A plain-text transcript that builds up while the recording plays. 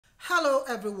Hello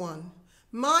everyone,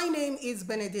 my name is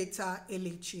Benedicta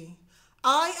Elechi.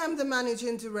 I am the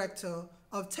Managing Director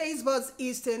of Tastebudz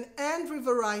Eastern And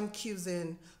Riverine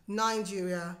Cuisine,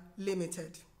 Nigeria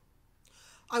Limited.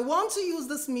 I want to use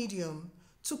this medium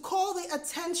to call the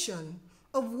attention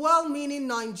of well-meaning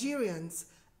Nigerians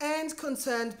and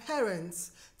concerned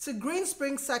parents to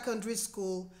Greensprings Secondary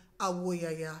School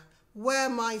Awoyaya, where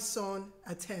my son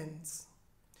attends.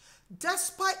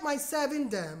 Despite my serving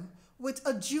them with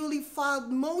a duly filed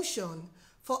motion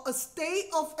for a stay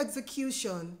of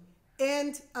execution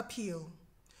and appeal,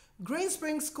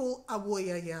 Greensprings School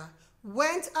Awoyaya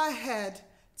went ahead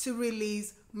to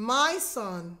release my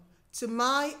son to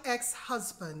my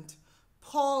ex-husband,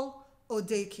 Paul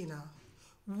Odekina,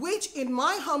 which in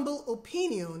my humble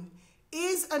opinion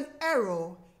is an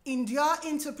error in their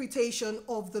interpretation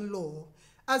of the law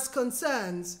as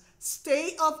concerns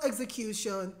stay of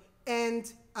execution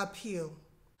and appeal.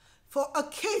 For a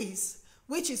case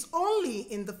which is only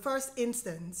in the first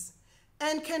instance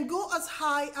and can go as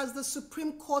high as the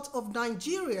Supreme Court of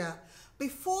Nigeria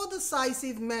before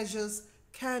decisive measures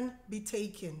can be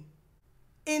taken.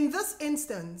 In this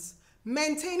instance,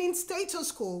 maintaining status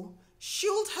quo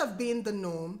should have been the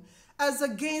norm as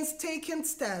against taking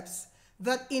steps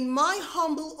that in my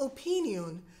humble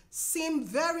opinion seem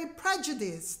very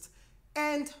prejudiced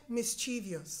and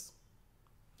mischievous.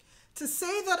 To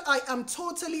say that I am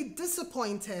totally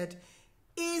disappointed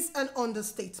is an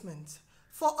understatement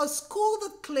for a school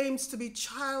that claims to be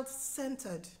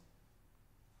child-centered.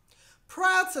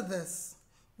 Prior to this,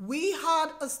 we had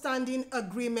a standing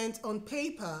agreement on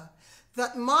paper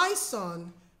that my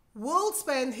son will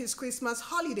spend his Christmas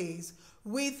holidays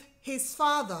with his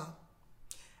father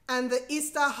and the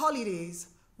Easter holidays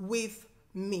with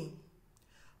me.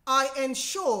 I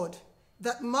ensured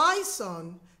that my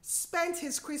son spent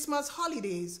his Christmas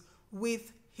holidays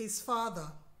with his father.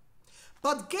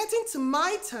 But getting to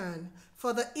my turn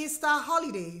for the Easter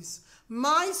holidays,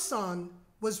 my son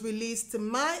was released to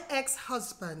my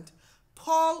ex-husband,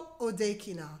 Paul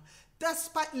Odekina,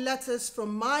 despite letters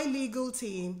from my legal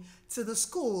team to the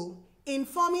school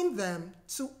informing them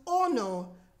to honor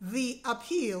the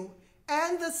appeal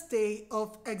and the stay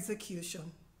of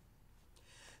execution.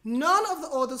 None of the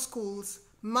other schools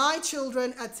my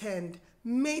children attend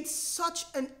made such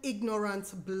an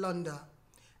ignorant blunder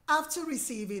after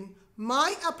receiving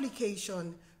my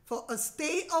application for a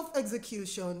stay of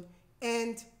execution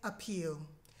and appeal,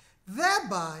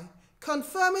 thereby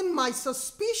confirming my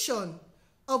suspicion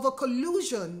of a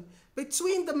collusion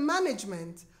between the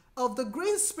management of the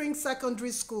Greensprings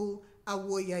Secondary School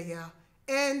Awoyaya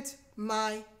and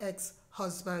my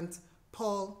ex-husband,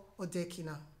 Paul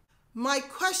Odekina. My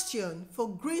question for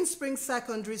Greensprings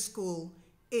Secondary School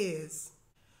is,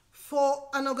 for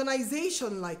an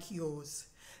organization like yours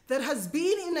that has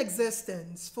been in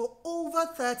existence for over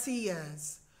 30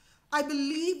 years, I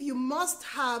believe you must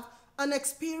have an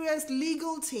experienced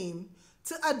legal team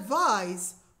to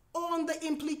advise on the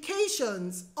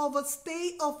implications of a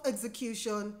stay of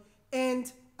execution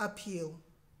and appeal.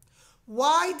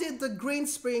 Why did the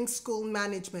Greensprings School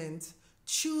management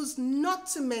choose not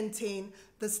to maintain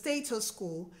the status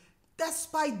quo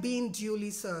despite being duly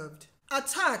served?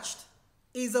 Attached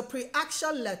is a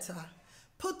pre-action letter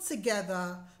put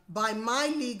together by my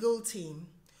legal team,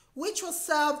 which was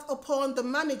served upon the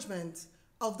management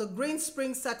of the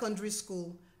Greensprings Secondary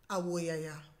School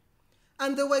Awoyaya,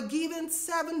 and they were given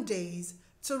 7 days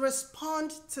to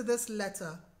respond to this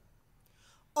letter.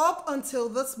 Up until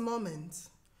this moment,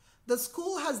 the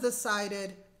school has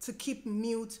decided to keep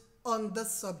mute on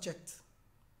this subject.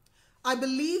 I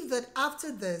believe that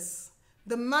after this,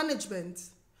 the management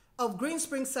of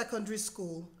Greensprings Secondary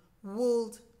School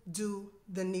would do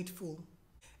the needful.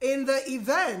 In the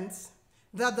event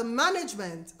that the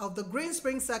management of the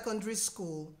Greensprings Secondary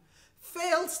School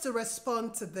fails to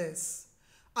respond to this,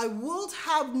 I would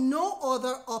have no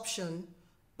other option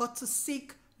but to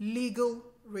seek legal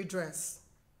redress.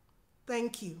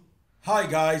 Thank you. Hi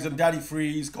guys, I'm Daddy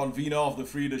Freeze, convener of the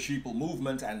Free the Sheeple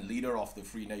movement and leader of the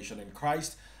Free Nation in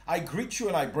Christ. I greet you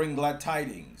and I bring glad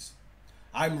tidings.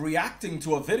 I'm reacting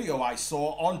to a video I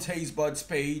saw on Tastebud's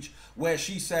page where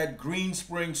she said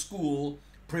Greensprings School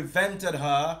prevented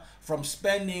her from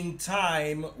spending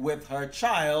time with her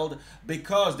child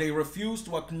because they refused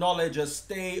to acknowledge a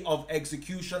stay of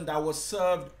execution that was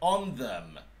served on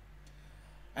them.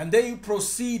 And they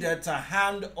proceeded to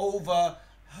hand over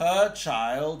her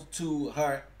child to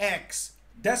her ex,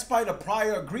 despite a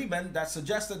prior agreement that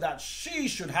suggested that she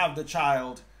should have the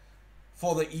child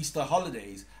for the Easter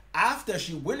holidays, after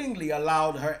she willingly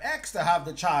allowed her ex to have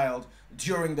the child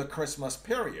during the Christmas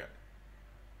period.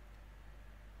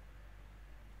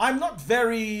 I'm not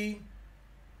very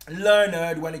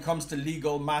learned when it comes to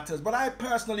legal matters, but I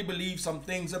personally believe some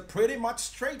things are pretty much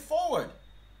straightforward.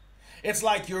 It's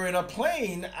like you're in a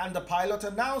plane and the pilot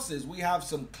announces we have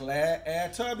some clear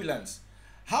air turbulence.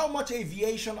 How much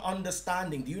aviation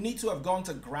understanding? Do you need to have gone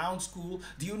to ground school?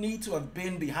 Do you need to have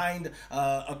been behind in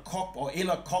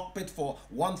a cockpit for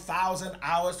 1,000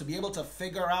 hours to be able to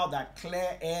figure out that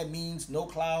clear air means no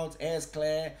clouds, air is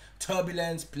clear,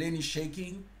 turbulence, plane is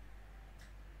shaking?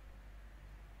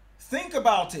 Think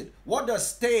about it. What does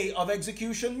stay of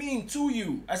execution mean to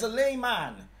you as a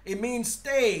layman? It means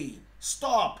stay,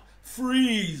 stop,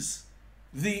 freeze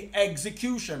the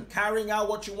execution, carrying out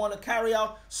what you want to carry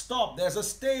out. Stop. There's a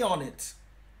stay on it.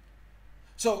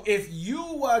 So if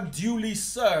you were duly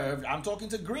served, I'm talking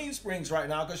to Greensprings right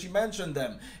now because she mentioned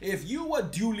them. If you were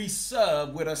duly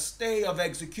served with a stay of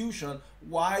execution,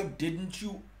 why didn't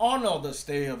you honor the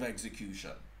stay of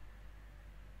execution?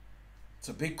 It's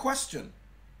a big question.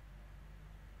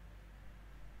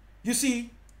 You see,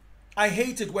 I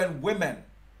hate it when women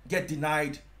get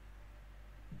denied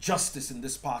justice in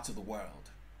this part of the world.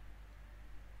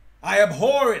 I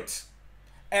abhor it,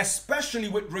 especially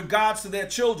with regards to their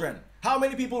children. How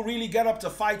many people really get up to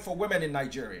fight for women in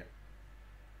Nigeria?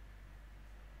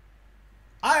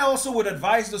 I also would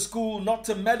advise the school not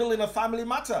to meddle in a family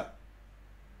matter.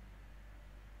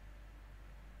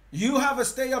 You have a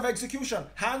stay of execution.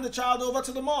 Hand the child over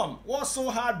to the mom. What's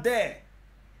so hard there?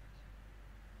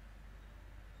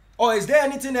 Or is there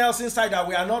anything else inside that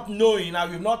we are not knowing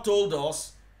and you've not told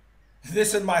us?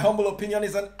 This, in my humble opinion,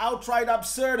 is an outright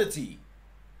absurdity.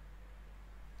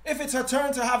 If it's her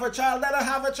turn to have a child, let her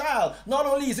have a child. Not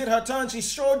only is it her turn, she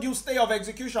showed you stay of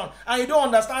execution, and you don't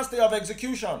understand stay of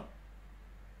execution.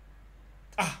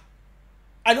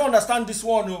 I don't understand this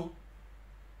one. No.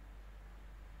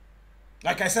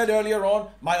 Like I said earlier on,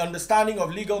 my understanding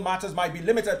of legal matters might be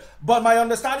limited, but my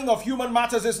understanding of human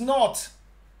matters is not.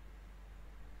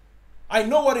 I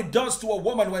know what it does to a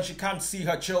woman when she can't see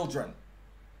her children.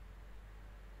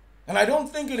 And I don't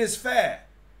think it is fair.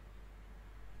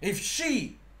 If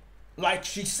she, like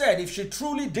she said, if she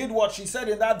truly did what she said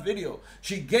in that video,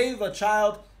 she gave a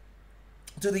child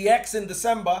to the ex in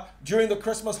December during the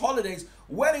Christmas holidays,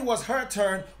 when it was her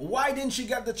turn, why didn't she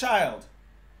get the child?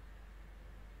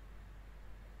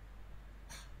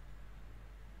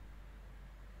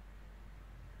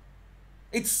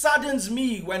 It saddens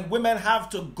me when women have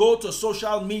to go to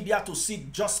social media to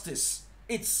seek justice.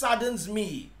 It saddens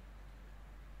me.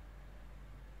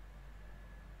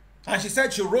 And she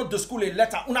said she wrote the school a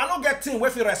letter. Una no get thing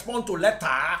if you respond to letter.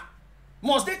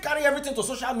 Must they carry everything to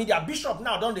social media? Bishop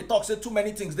now don't they talk say too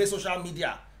many things they social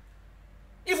media.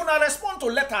 If una respond to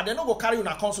letter, they no go carry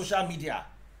una on social media.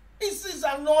 It's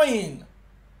annoying.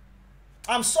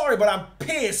 I'm sorry, but I'm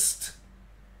pissed.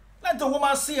 Let the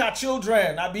woman see her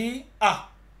children, Abi.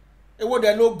 It was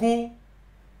their logo.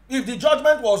 If the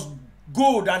judgment was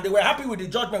good and they were happy with the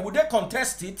judgment, would they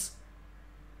contest it?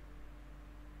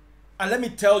 And let me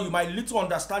tell you, my little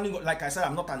understanding, like I said,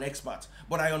 I'm not an expert,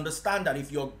 but I understand that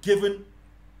if you're given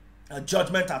a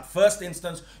judgment at first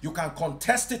instance, you can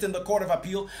contest it in the Court of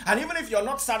Appeal. And even if you're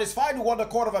not satisfied with what the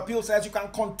Court of Appeal says, you can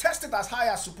contest it as high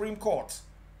as Supreme Court.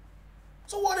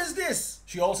 So what is this?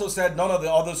 She also said none of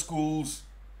the other schools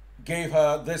gave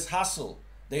her this hassle.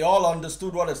 They all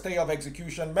understood what a stay of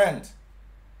execution meant.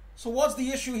 So what's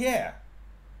the issue here?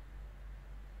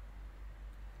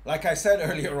 Like I said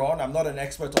earlier on, I'm not an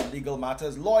expert on legal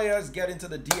matters. Lawyers, get into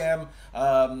the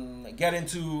DM, get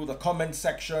into the comment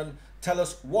section. Tell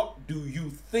us, what do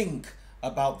you think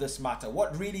about this matter?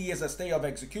 What really is a stay of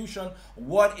execution?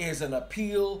 What is an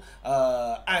appeal?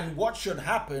 And what should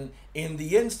happen in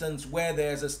the instance where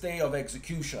there's a stay of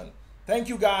execution? Thank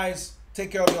you guys.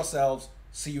 Take care of yourselves.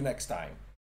 See you next time.